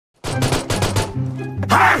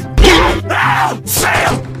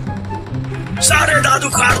सारे दादू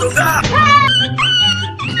उखाड़ दूंगा।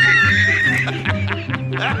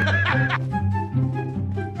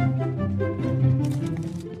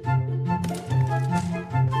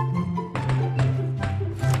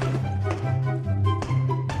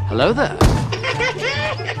 Hello there.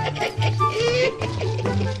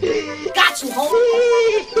 Got you,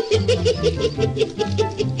 homie.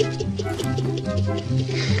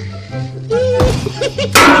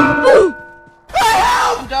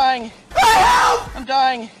 I'm dying. I'm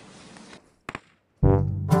dying.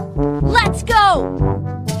 Let's go.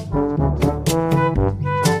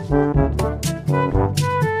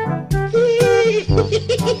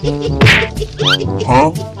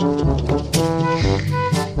 Huh?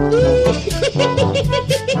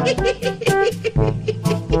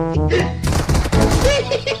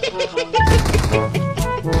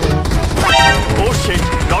 Oh shit,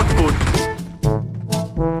 not good.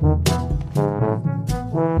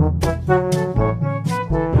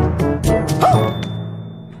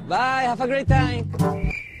 Bye, have a great time.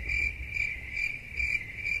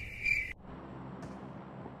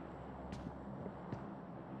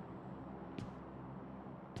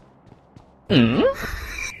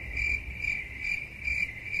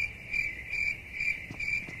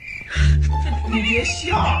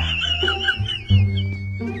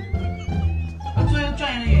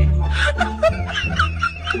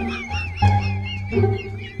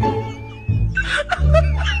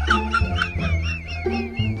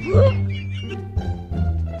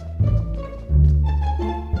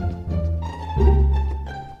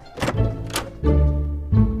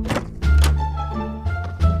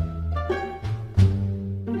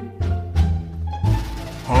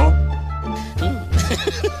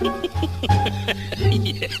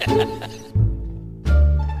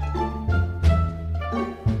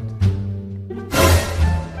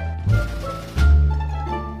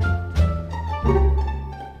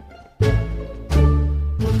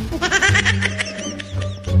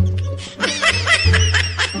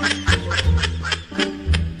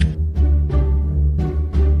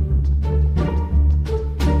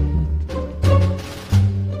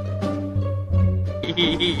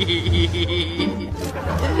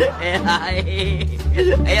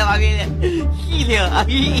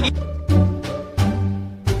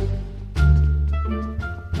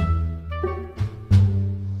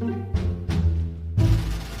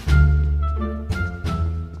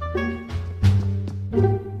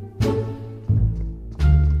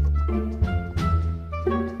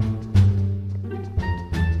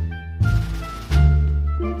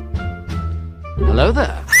 Hello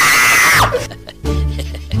there.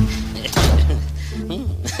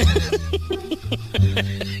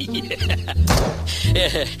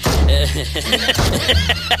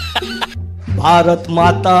 Bharat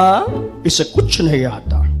माता इसे कुछ नहीं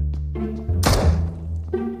आता।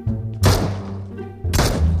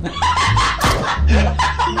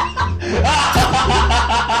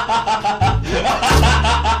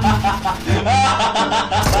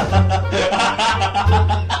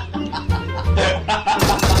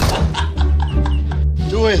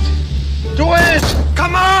 Do it! Do it!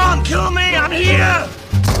 Come on! Kill me! I'm here!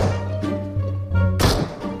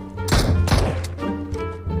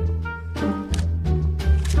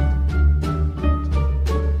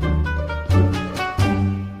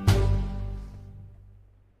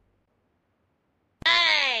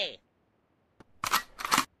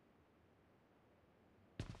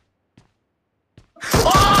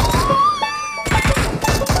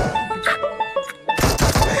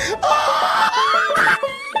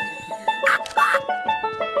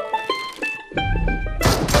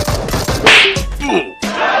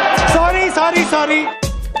 Sorry.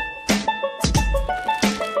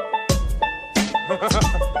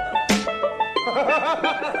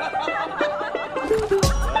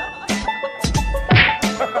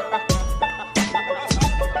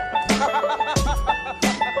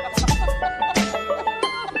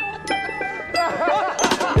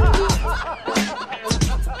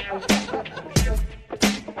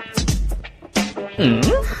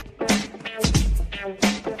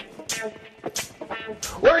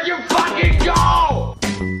 Where'd you fucking go?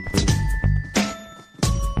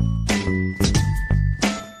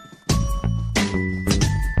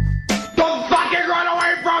 Don't fucking run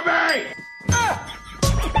away from me!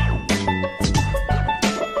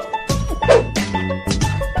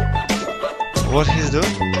 What he's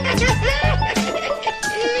doing?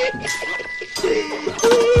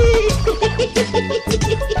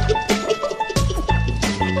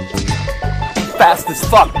 Fast as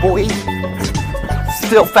fuck, boy.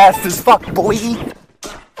 Still fast as fuck, boy.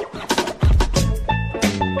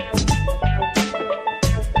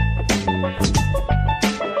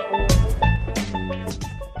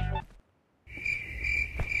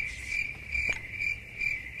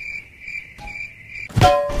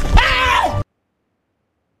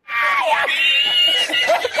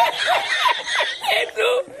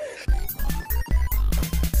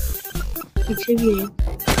 पीछे भी है।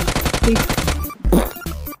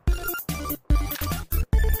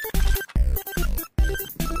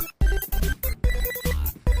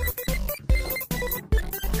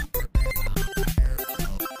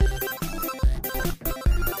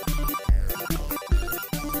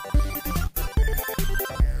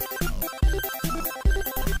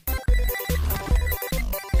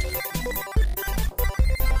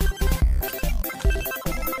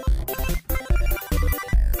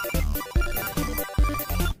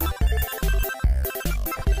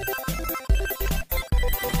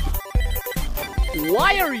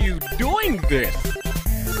 Why are you doing this?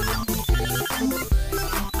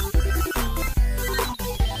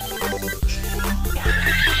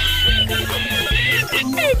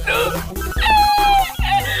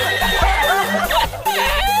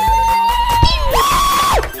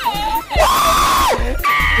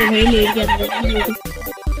 वही ले गया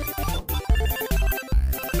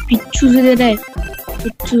Picchu से दे रहा है,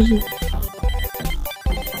 Picchu से।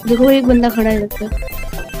 देखो एक बंदा खड़ा है लगता है।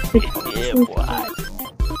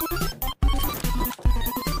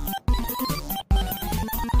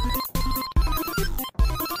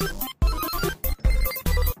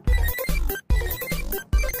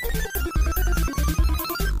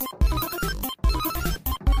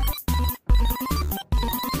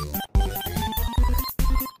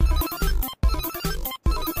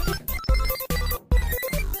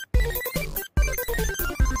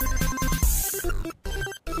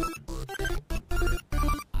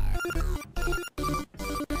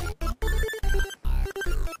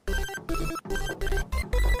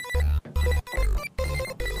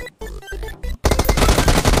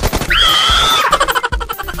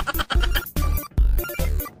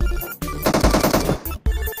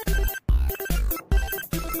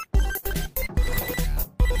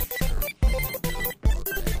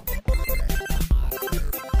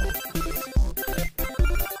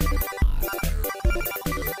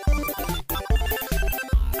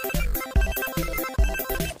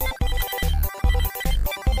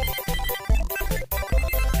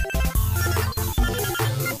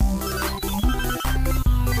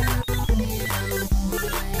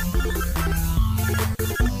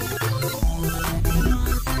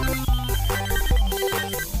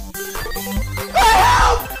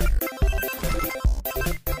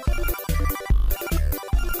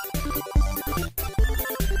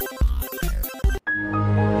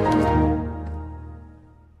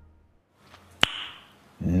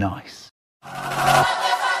 Nice.